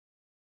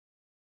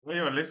Hey,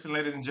 yo, listen,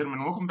 ladies and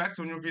gentlemen, welcome back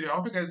to a new video. I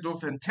hope you guys do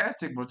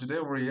fantastic, bro. Today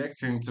we're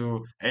reacting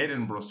to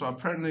Aiden, bro. So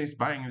apparently he's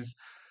buying his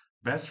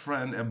best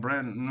friend a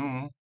brand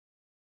new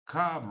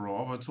car, bro.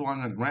 Over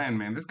 200 grand,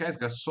 man. This guy's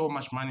got so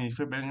much money. If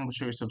you're brand new, make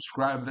sure you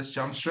subscribe. Let's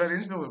jump straight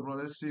into it, bro.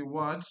 Let's see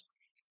what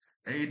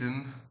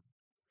Aiden.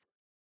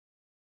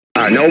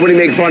 Nobody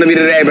make fun of me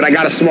today, but I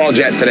got a small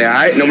jet today, all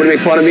right? Nobody make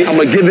fun of me. I'm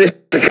gonna give this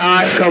a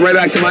Kai, come right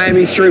back to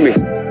Miami, stream me.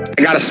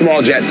 I got a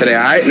small jet today,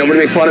 all right? Nobody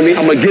make fun of me.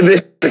 I'm gonna give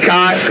this a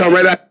Kai, come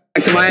right back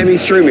to Miami,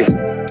 stream me.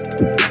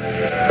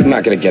 I'm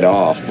not gonna get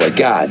off, but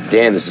god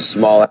damn, this is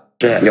small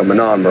jet. Yo,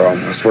 Manon, bro,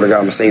 I swear to God,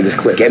 I'm gonna save this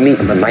clip. Get me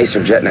a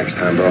nicer jet next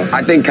time, bro.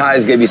 I think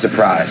Kai's gonna be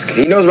surprised.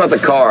 He knows about the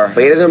car,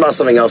 but he doesn't know about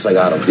something else I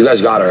got him. You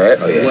guys got her, right?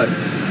 Oh, yeah. What?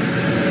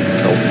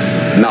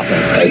 Oh, nothing.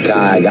 Hey,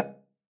 Kai, I got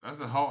That's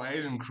the whole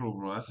Aiden crew,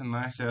 bro. That's a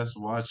nice ass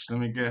watch. Let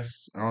me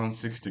guess, around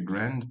 60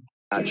 grand.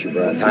 Got you,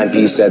 bro.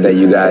 Timepiece said that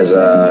you guys,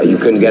 you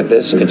couldn't get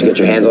this. Could you get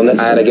your hands on this?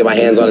 I had to get my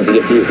hands on it to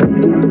give to you.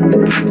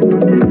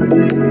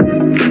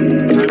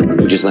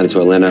 We just landed to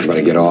Atlanta. About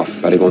to get off.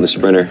 About to go on the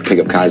Sprinter, pick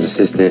up Kai's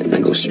assistant,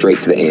 and go straight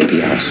to the A&P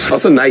house.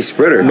 That's a nice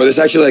Sprinter. But it's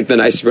actually like the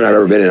nicest Sprinter I've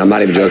ever been in. I'm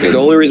not even joking. The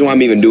only reason why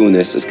I'm even doing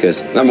this is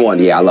because, number one,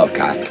 yeah, I love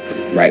Kai.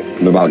 Right?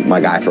 I'm about my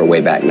guy for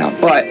way back now.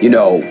 But, you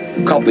know,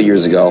 a couple of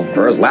years ago,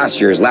 or it was last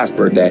year, his last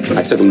birthday,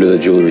 I took him to the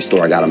jewelry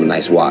store. I got him a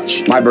nice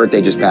watch. My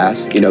birthday just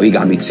passed. You know, he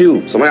got me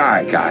two. So I'm like, all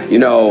right, Kai, you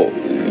know,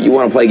 you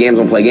want to play games,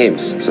 we'll play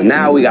games. So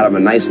now we got him a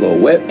nice little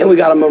whip, and we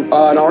got him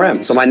an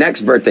RM. So my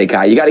next birthday,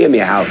 Kai, you got to get me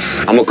a house.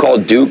 I'm going to call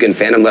Duke and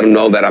Phantom, let him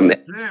know that I'm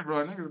Yeah,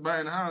 bro, niggas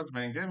buying a house,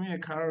 man. Get me a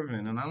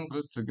caravan and I'm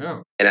good to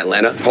go. in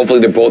Atlanta.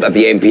 Hopefully they're both at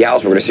the A&P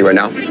house. We're going to see right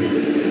now.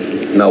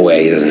 No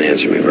way he doesn't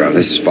answer me, bro.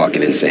 This is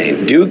fucking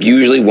insane. Duke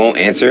usually won't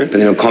answer, but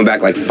then he'll come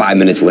back like 5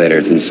 minutes later.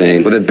 It's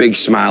insane. With a big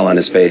smile on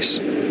his face.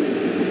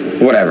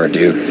 Whatever,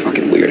 Duke.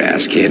 Fucking weird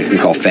ass kid. You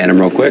call Phantom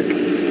real quick.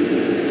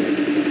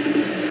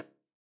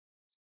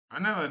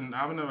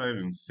 I've never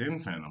even seen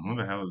Phantom. Who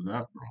the hell is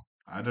that, bro?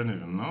 I don't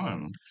even know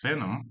him.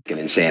 Phantom. Fucking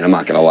insane. I'm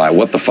not gonna lie.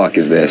 What the fuck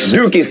is this?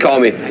 Dookie's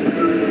call me.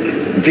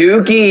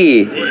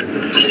 Dookie.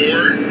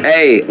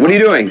 Hey, what are you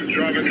doing?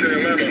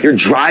 You're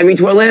driving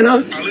to Atlanta? I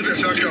live in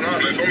South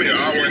Carolina. It's only an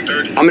hour and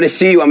 30. I'm gonna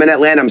see you. I'm in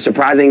Atlanta. I'm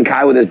surprising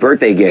Kai with his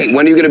birthday gift.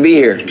 When are you gonna be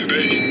here?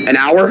 Today. An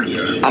hour?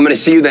 Yeah. I'm gonna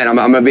see you then. I'm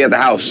gonna be at the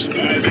house.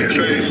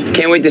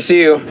 Can't wait to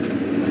see you.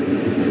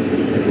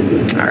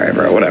 All right,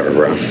 bro. Whatever,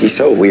 bro. He's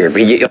so weird.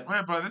 But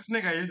Wait, bro, this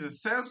nigga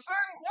uses Samsung?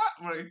 What?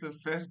 Bro, he's the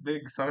first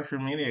big social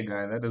media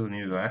guy that doesn't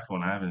use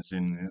iPhone. I haven't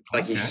seen it.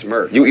 like he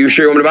smirked. You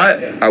sure you want me to buy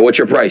it? All right, what's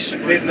your price?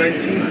 Paid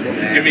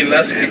 19. Give me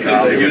less because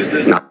I used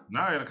it. Nah,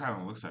 Now it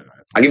kind of looks like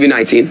that. I'll give you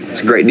 19.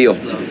 It's a great deal.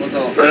 What's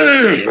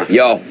up?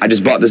 Yo, I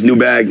just bought this new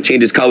bag.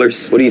 Changes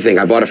colors. What do you think?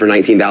 I bought it for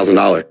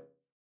 $19,000.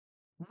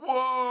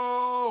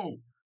 Whoa!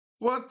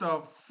 What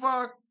the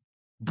fuck?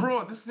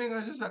 Bro, this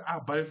nigga just like, I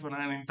bought it for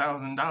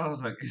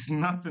 $19,000. Like, it's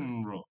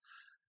nothing, bro.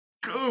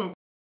 Cool.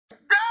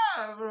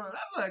 God, bro,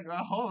 that's like a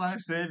whole life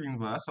savings,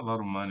 bro. That's a lot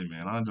of money,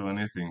 man. I'll do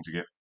anything to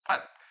get.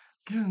 But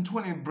getting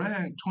 20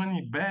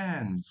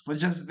 bands for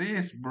just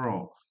this,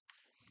 bro.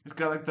 It's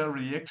got like that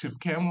reactive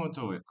camera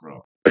to it,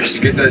 bro.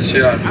 Get that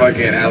shit on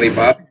fucking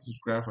Alibaba.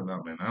 Subscribe for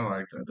that, man. I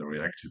like that, the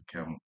reactive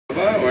camera.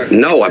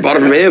 No, I bought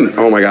it from him.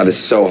 Oh my god, this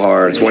is so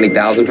hard.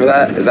 20,000 for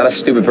that? Is that a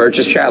stupid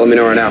purchase, chat? Let me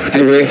know right now.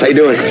 Hey, Ray, how you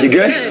doing? You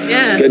good?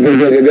 Yeah.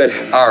 Good.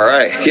 All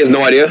right. He has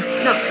no idea?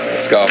 No.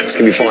 Let's go. It's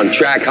gonna be fun.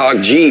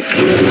 Trackhawk Jeep.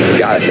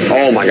 Got it.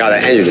 Oh my god,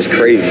 that engine is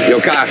crazy. Yo,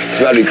 Kai,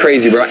 it's about to be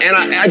crazy, bro. And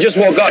I just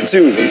woke up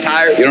too. I'm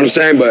tired. You know what I'm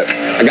saying? But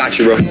I got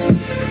you, bro.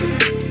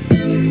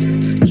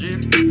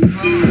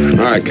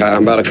 All right, Kai,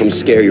 I'm about to come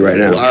scare you right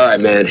now. All right,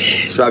 man.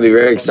 It's about to be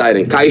very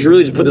exciting. Kai, you should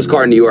really just put this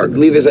car in New York.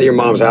 Leave this at your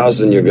mom's house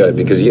and you're good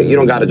because you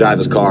don't got to drive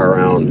this car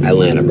around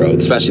Atlanta, bro.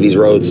 Especially these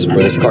roads where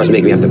this car's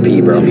making me have to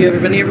pee, bro. Have you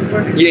ever been here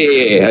before?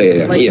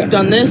 Yeah. Like, you've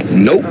done this?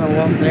 Nope. Oh,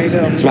 well, there you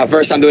go. It's my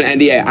first time doing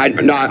NDA.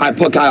 I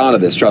put Kai onto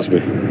this, trust me.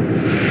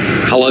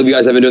 How long have you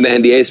guys been doing the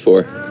NDAs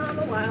for? A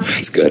while.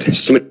 It's good.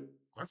 It's too many.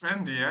 What's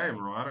NDA,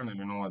 bro? I don't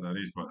even know what that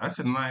is, but that's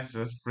a nice,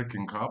 that's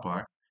freaking car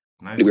park.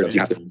 Nice. Weirdos, you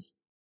have to- vehicles.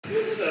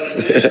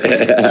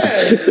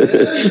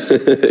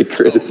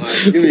 Chris.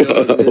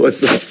 Whoa,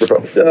 what's up,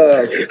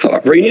 bro?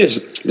 Bro, you need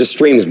the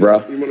streams,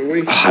 bro. You want to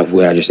win? Oh, I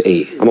would. I just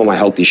ate. I'm on my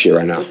healthy shit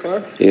right now.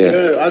 Okay.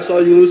 Yeah. I saw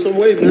you lose some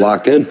weight, man.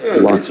 Locked in. Yeah,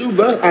 me too,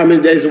 bro. How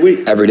many days a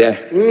week? Every day.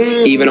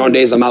 Even on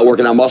days I'm out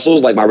working out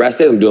muscles, like my rest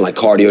days, I'm doing like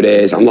cardio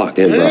days. I'm locked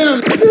in, bro.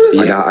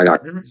 I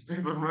got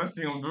Days of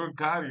resting, I'm doing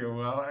cardio,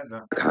 bro. I like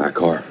that. a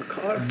car.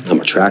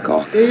 I'm a track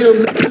hawk.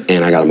 Damn.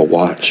 And I got him a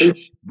watch.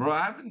 Bro,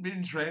 I haven't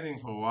been training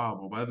for a while,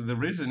 bro, but the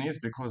reason is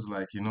because,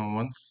 like, you know,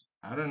 once,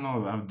 I don't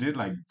know, I did,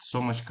 like, so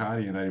much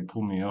cardio that it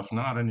pulled me off.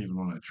 Now I don't even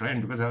want to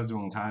train because I was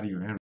doing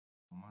cardio every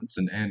months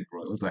and end,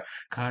 bro. It was like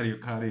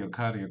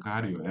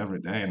cardio every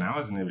day, and I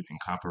wasn't even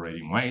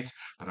incorporating weights,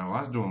 but I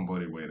was doing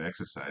body weight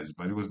exercise,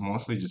 but it was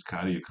mostly just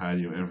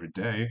cardio every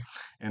day.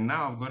 And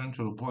now I've gotten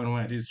to the point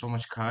where I did so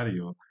much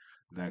cardio,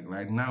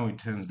 like now it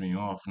turns me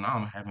off. Now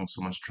I'm having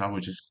so much trouble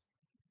just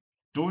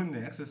doing the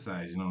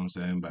exercise, you know what I'm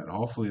saying? But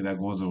hopefully that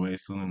goes away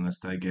soon and I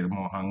start getting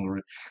more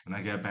hungry and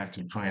I get back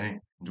to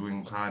training,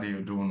 doing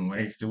cardio, doing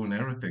weights, doing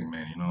everything,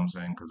 man. You know what I'm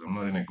saying? Because I'm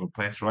not in a good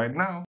place right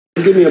now.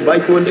 Give me a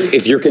bike one day.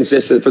 If you're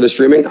consistent for the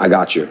streaming, I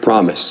got you.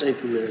 Promise.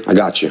 Thank you, man. I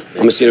got you. I'm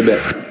gonna see you in a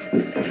bit.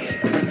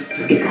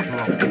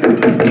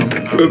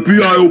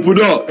 FBI,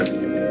 open up.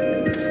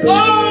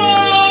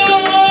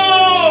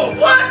 Oh!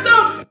 What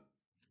the?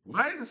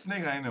 Why is this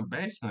nigga in the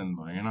basement,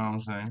 though? You know what I'm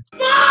saying?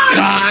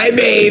 Hi,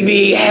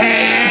 baby.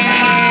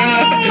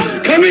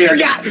 Hey. Come here,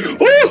 guy.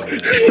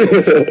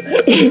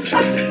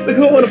 Look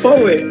who I'm on the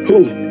phone with.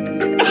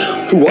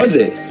 Who was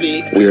it?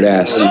 Speed. Weird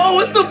ass. Oh,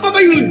 what the fuck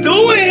are you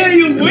doing here,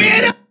 you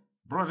weirdo?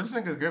 Bro, this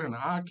nigga's got an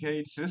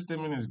arcade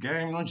system in his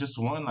game, not just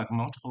one, like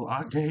multiple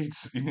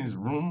arcades in his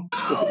room.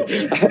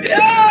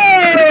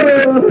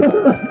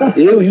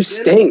 Ew, you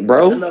stink,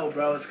 bro. No,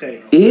 bro, it's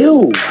okay.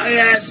 Ew. I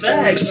ass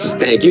bag, bro.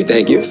 Thank you,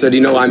 thank you. So do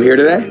you know why I'm here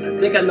today? I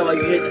think I know why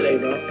you're here today,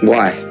 bro.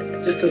 Why?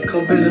 Just to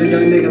come visit a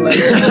young nigga like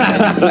you.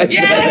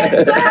 Yes,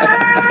 sir!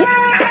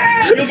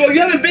 Yo, bro, you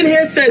haven't been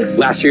here since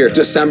Last year,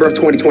 December of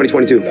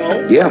 2022.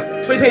 No. Yeah.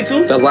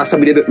 2022? That was the last time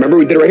we did it. Remember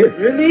we did it right here?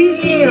 Really?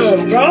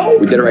 Damn, bro.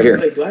 We did it right here.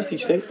 Wait, do I actually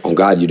sing? Oh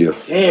God, you do.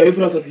 Damn, we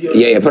put on some deal.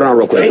 Yeah, put it on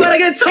real quick. You gotta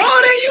get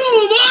taller than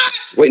you,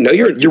 boy! Wait, no,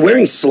 you're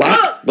wearing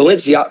slap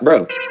Balenciaga,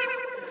 bro.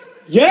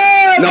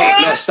 Yeah,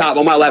 No, stop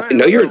on my left. Wait,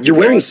 No, you're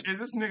wearing. is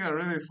this nigga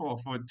really 4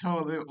 foot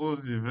tall, little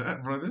Uzi,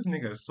 man? Bro, this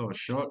nigga is so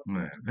short,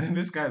 man. And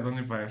this guy's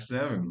only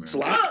 5'7", man.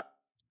 Slap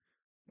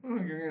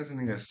Look at this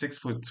nigga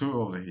 6'2"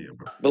 over here,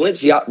 bro.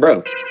 Balenciaga,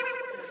 bro.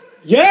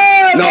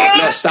 Yeah,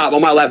 No, stop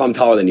on my left. I'm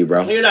taller than you,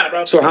 bro. No, you're not,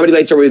 bro. So how many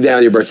dates are we down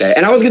on your birthday?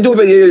 And I was gonna do it,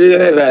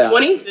 but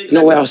 20?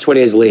 No way, I was 20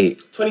 days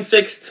late.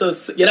 26 to...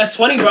 Yeah, that's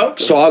 20, bro.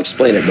 So I'll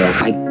explain it, bro.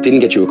 I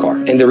didn't get you a car,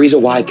 and the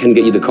reason why I couldn't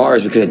get you the car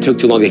is because it took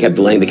too long. They kept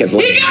delaying. He got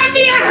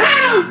me a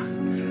house!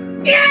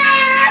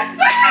 Yes,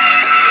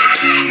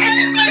 sir!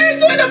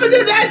 You went up and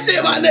did that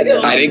shit, my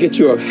nigga. I didn't get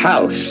you a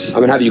house. I'm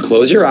gonna have you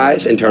close your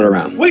eyes and turn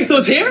around. Wait, so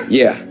it's here?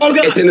 Yeah. Oh,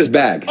 God. It's in this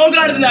bag. Oh,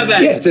 God, it's in that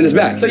bag. Yeah, it's in this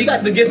bag. So you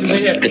got the gift in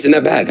here. It's in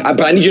that bag.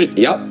 But I need you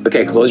to... Yep.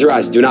 Okay, close your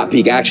eyes. Do not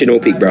peek. Actually,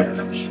 don't peek, bro.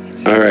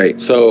 All right.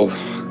 So,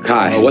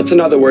 Kai, what's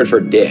another word for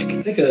dick?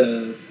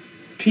 Nigga,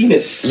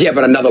 penis. Yeah,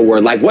 but another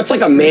word. Like, what's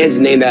like a man's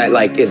name that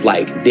like is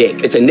like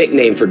dick? It's a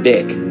nickname for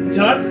dick.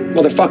 Johnson?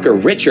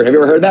 Motherfucker, Richard. Have you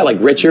ever heard that? Like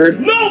Richard?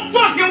 No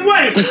fucking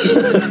way!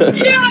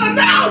 Yo,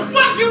 no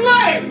fucking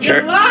way!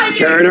 You're lying!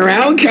 Turn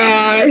around,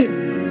 Kai.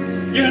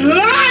 You're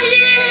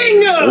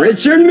lying!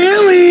 Richard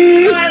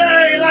Millie. You're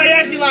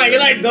actually lying.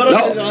 You're like, don't do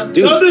this, John.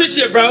 dude. Don't do this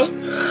shit, bro.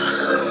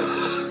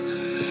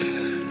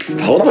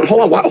 Hold on.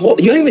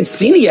 You haven't even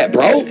seen it yet,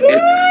 bro.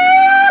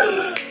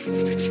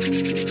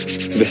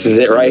 This is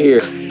it right here.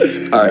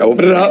 All right,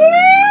 open it up.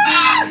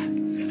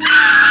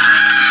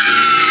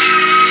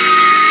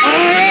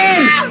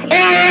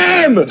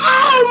 RM!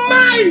 Oh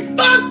my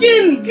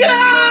fucking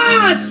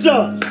gosh!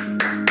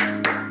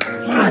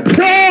 My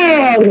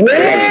God,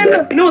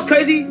 man! You know what's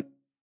crazy?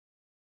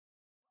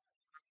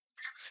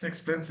 It's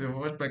expensive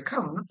watch, but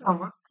come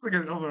on. Look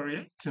at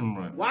overreacting,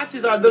 bro.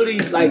 Watches are literally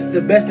like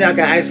the best thing I can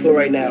ask for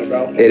right now,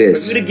 bro. It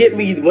is. For you to get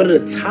me one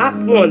of the top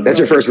ones. That's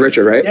bro. your first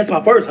Richard, right? That's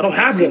my first. I don't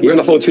have one. You were on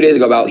the phone 2 days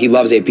ago about he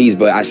loves APs,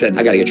 but I said,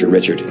 I gotta get you a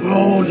Richard.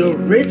 Oh, the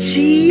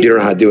Richie. You don't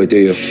know how to do it, do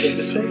you?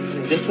 This way,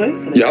 this way,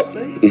 and Yep. this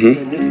way,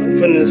 and this way.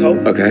 Put it in this hole.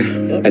 Okay.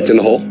 Yep. It's in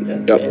the hole? Yeah.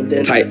 Yep. And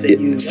then Tight.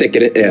 you- Stick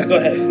it in. Yeah. Go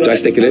ahead. Do I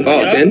stick it in?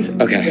 Oh, it's in?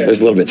 Okay. Yeah. It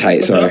was a little bit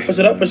tight, sorry. Push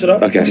it up, push it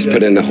up. Okay, just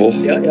put it in the hole.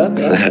 Yeah.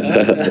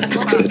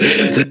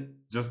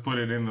 Just put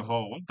it in the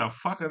hole. What the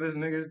fuck are these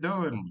niggas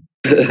doing?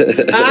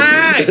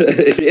 Alright.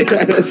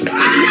 Yes.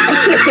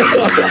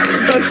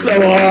 That's so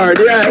hard,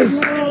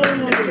 yes.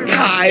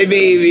 Hi,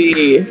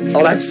 baby.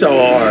 Oh, that's so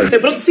hard. Hey,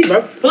 put up the seat,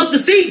 bro. Put up the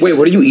seat. Wait,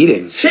 what are you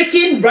eating?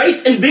 Chicken,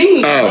 rice, and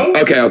beans, Oh,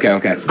 bro.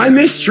 okay. I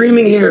miss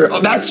streaming here.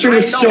 Oh, that stream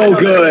is so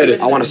good.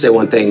 I want to say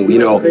one thing. You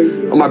know,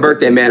 on my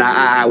birthday, man,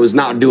 I was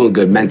not doing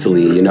good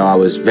mentally. You know, I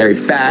was very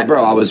fat.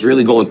 Bro, I was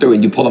really going through,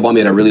 and you pulled up on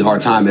me at a really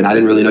hard time, and I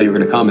didn't really know you were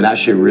going to come, and that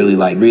shit really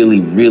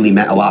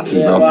meant a lot to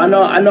me, Yeah, bro.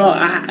 well, I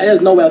know.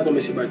 There's no way I was gonna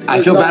miss your birthday.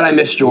 I feel bad I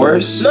missed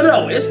yours.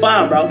 No, it's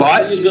fine, bro.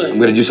 But You're good. I'm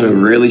gonna do something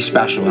really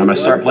special, and I'm gonna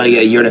start playing it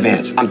a year in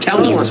advance. I'm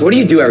telling you. So what do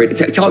you do every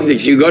day? Tell me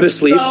things. You go to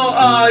sleep. So,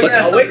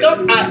 yeah, I wake up,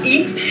 I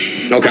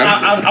eat. Okay.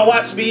 I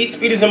watch Speed.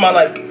 Speed is in my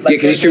like. Yeah,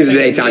 'cause he streams in the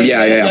daytime.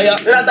 Yeah. Then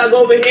after I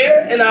go over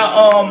here and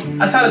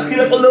I try to clean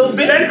up a little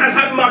bit. Then I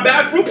hop in my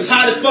bathroom. It's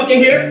hot as fuck in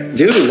here.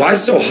 Dude, why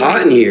is it so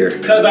hot in here?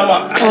 Cause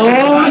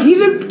Oh,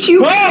 he's a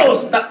cute. Bro,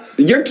 stop.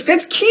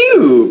 That's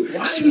cute.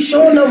 Why are you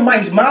showing them my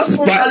mouth?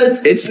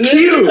 It's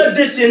cute.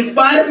 Edition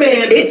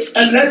Spider-Man. It's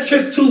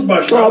electric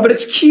toothbrush, Bro, but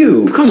it's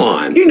cute. Come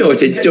on. You know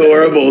it's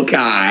adorable,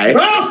 Kai.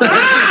 Bro,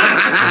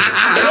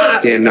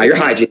 stop! Damn, now you're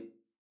hygiene.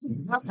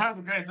 Half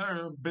the guys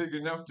aren't big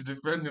enough to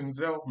defend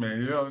himself,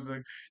 man. You know, it's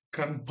like,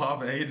 couldn't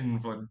pop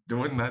Aiden for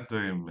doing that to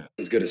him, man.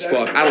 It's good as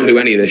fuck. I don't do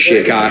any of this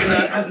shit,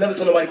 Kai. I've never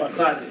seen nobody in my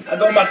closet. I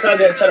go in my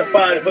closet and try to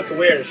find what to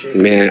wear and shit.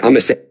 Man, I'm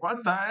gonna say. What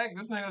the heck?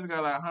 This nigga's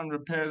got like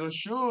 100 pairs of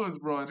shoes,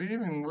 bro. He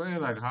even weigh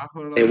like half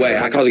of them. Anyway,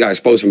 I caused a guy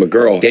exposed from a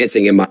girl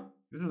dancing in my.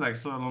 This is like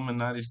so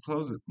Illuminati's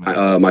closet,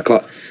 man. My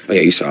clock. Oh yeah,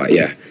 you saw it.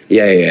 Yeah.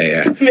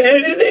 Man,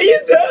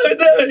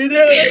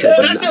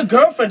 so that's your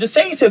girlfriend. Just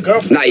say it's your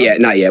girlfriend. Not yet.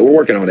 Not yet. We're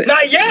working on it.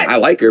 Not yet. I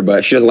like her,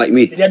 but she doesn't like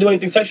me. Did y'all do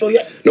anything sexual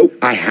yet? Nope.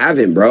 I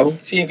haven't, bro.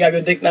 She didn't grab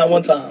your dick not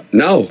one time.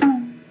 No.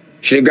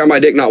 She didn't grab my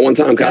dick not one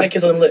time, Got Kai. a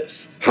kiss on them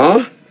lips.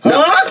 Huh? No.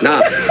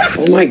 Nah.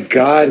 Oh my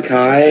God,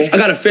 Kai. I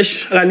got a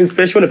fish. I got a new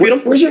fish. Want to feed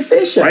him? Where's your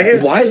fish at? Right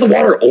here. Why is the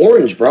water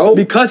orange, bro?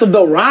 Because of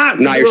the rocks.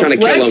 Nah, you're trying to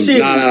kill him.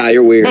 Nah,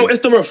 you're weird. Bro, it's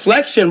the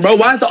reflection, bro.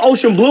 Why is the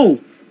ocean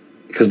blue?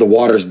 Because the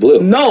water's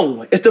blue.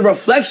 No, it's the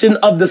reflection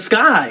of the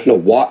sky. No,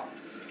 what?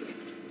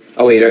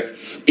 Oh, wait.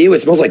 Ew, it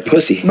smells like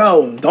pussy.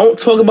 Bro, don't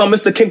talk about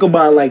Mr.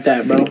 Kinkelbein like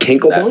that, bro.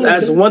 Kinkelbein?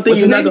 That's one thing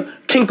What's you're his not name? going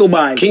to...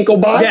 Kinkelbein.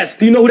 Kinkelbein? Yes.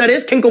 Do you know who that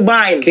is?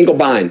 Kinkelbein.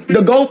 Kinkelbein.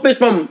 The goldfish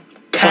from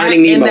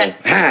Finding Nemo.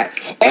 Hat.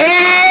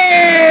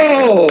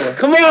 Oh!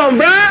 Come on,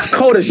 bro.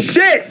 Cold as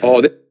shit.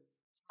 Oh,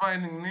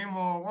 Finding Nemo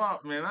or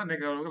what, man? That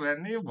nigga look like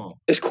Nemo.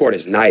 this court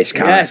is nice,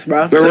 Kai. Yes,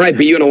 bro. Remember when I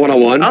beat you in a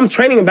one-on-one? I'm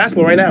training in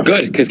basketball right now.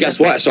 Good, because guess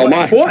what? So am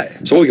I.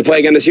 What? So we can play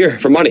again this year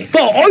for money.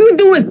 Bro, all you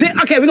do is...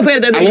 Okay, we can play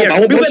at the end of the year. I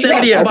won't We can push play at the end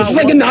of the year. you up. This is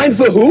like a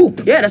 9-foot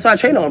hoop. Yeah, that's what I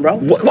train on, bro.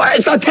 Why?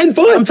 It's not 10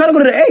 foot. I'm trying to go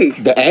to the A.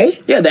 The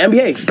A? Yeah, the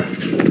NBA.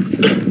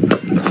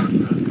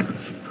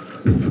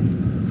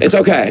 It's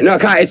okay. No,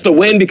 Kai, it's the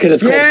wind because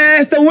it's cold.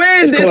 Yeah, it's the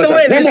wind. It's the cold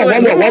wind.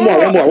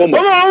 outside. One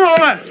more.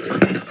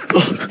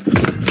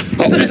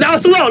 That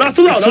was too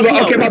low.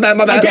 Okay, my bad.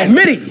 Okay,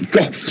 midi.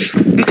 Go.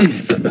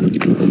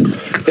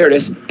 There it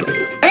is.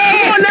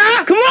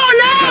 Come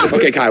on now.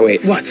 Okay, Kai,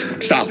 wait. What?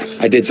 Stop.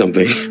 I did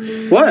something.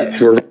 What?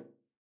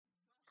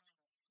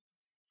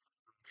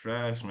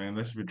 Trash, man.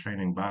 They should be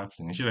training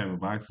boxing. You should have a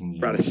boxing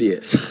gym. Trying to see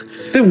it.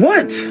 Then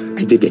what?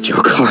 I did get you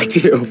a car,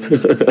 too.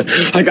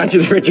 I got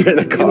you the picture in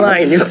the car.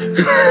 Lying.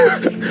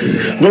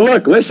 But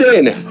look,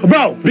 listen.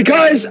 Bro,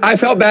 Because I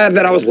felt bad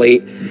that I was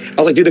late, I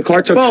was like, dude, the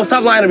car took... Bro,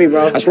 stop lying to me,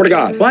 bro. I swear to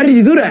God. Why did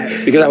you do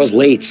that? Because I was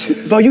late.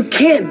 Bro, you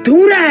can't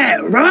do that,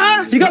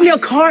 bro. You got me a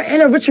car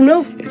and a Richard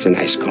Mill? It's a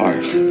nice car.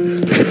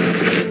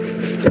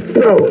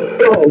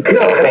 Oh,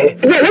 God.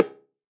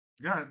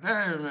 God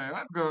damn, man.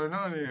 What's going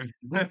on here?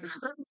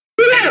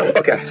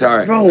 Okay,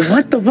 sorry. Bro,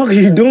 what the fuck are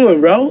you doing,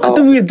 bro? I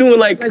thought we were doing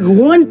like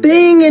one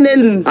thing and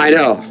then... I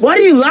know. Why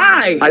do you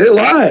lie? I didn't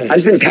lie. I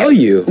just didn't tell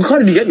you. What car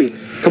did you get me?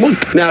 Come on.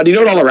 Now, do you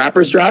know what all the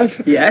rappers drive?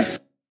 Yes.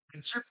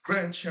 Jeep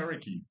Grand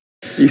Cherokee.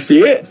 You see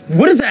it?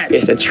 What is that?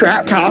 It's a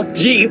trap cock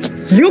Jeep.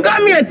 You got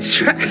me a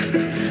That's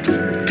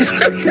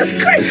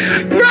great.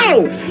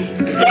 Bro,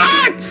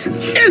 what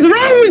is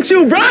wrong with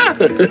you, bro? What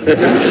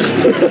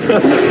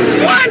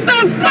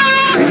the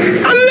fuck?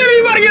 I'm literally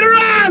about to get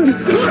robbed.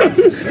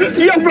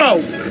 Yo, bro. A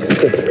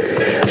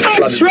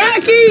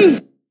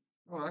trackie?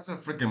 Oh, that's a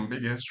freaking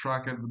big ass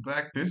truck at the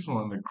back. This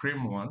one, the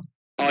cream one.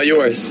 All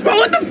yours. Bro,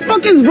 what the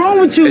fuck is wrong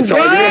with you, It's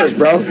bro? all yours,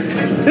 bro.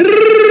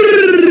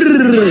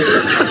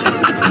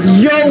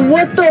 Yo,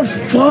 what the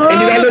fuck?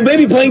 And you got a little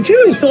baby playing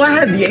too. So I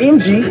had the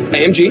AMG,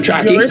 AMG,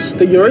 Tracky.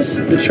 the Urus,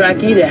 the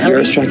Trackie, the Heli.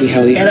 Yours, Tracky,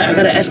 Heli. And I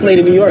got an Escalade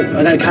in New York.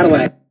 I got a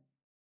Cadillac.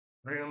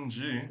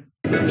 AMG.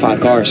 5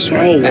 cars. Bro,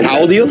 And how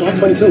old are you? I'm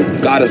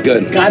 22. God is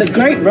good. God is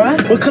great, bro.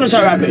 What color should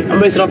I rap it? I'm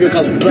basing off your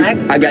color. Black?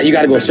 You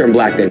gotta go a certain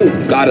black then.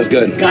 God is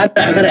good. I got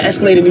an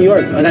Escalade in New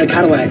York. I got a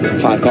Cadillac.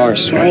 5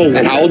 cars. Bro.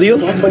 And how old are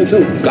you? I'm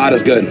 22. God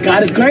is good.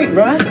 God is great,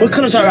 bro. What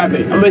color should I rap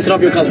it? I'm basing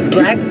off your color.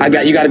 Black?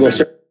 You gotta go a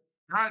certain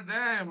God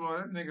damn, boy.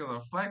 That nigga's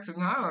a flexing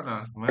hard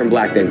on us, man.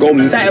 black then. Go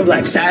Satin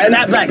black. Satin?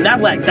 That black. Yeah.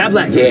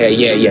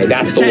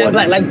 That's the Satin one.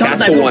 black, like That's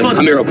like the one. fuck.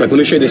 Come here real quick. Let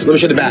me show you this. Let me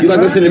show you the back. You like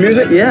listening to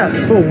music? Yeah.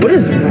 Bro, what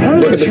is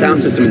wrong Look with at the you?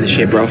 sound system in this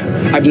shit, bro.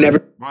 I've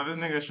never Wow, this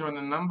nigga showing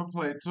the number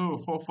plate too.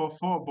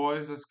 444,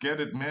 boys. Let's get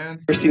it, man.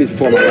 seen this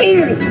before in my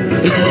life.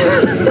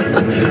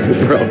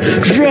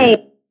 Bro.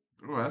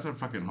 Ooh, that's a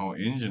fucking whole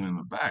engine in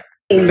the back.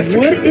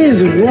 What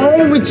is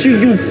wrong with you,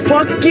 you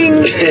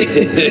fucking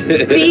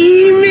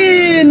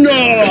demon?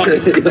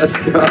 Let's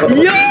go.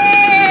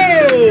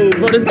 Yo!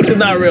 Bro, this is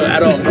not real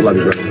at all. I love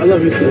you, bro. I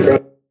love you so, bro.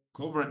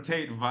 Cobra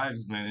Tate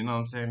vibes, man. You know what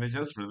I'm saying? They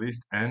just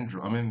released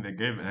Andrew. I mean, they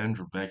gave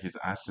Andrew back his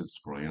assets,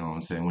 bro. You know what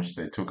I'm saying? Which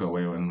they took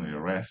away when they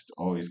arrest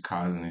all his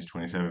cars and his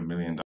 $27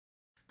 million.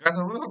 Guys,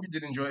 I really hope you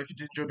did enjoy. If you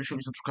did enjoy, be sure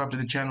you subscribe to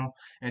the channel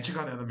and check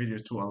out the other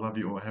videos too. I love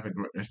you all. Have a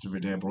great rest of your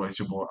day, bro. It's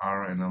your boy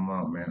Ara, and I'm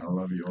out, man. I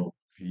love you all.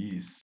 Peace.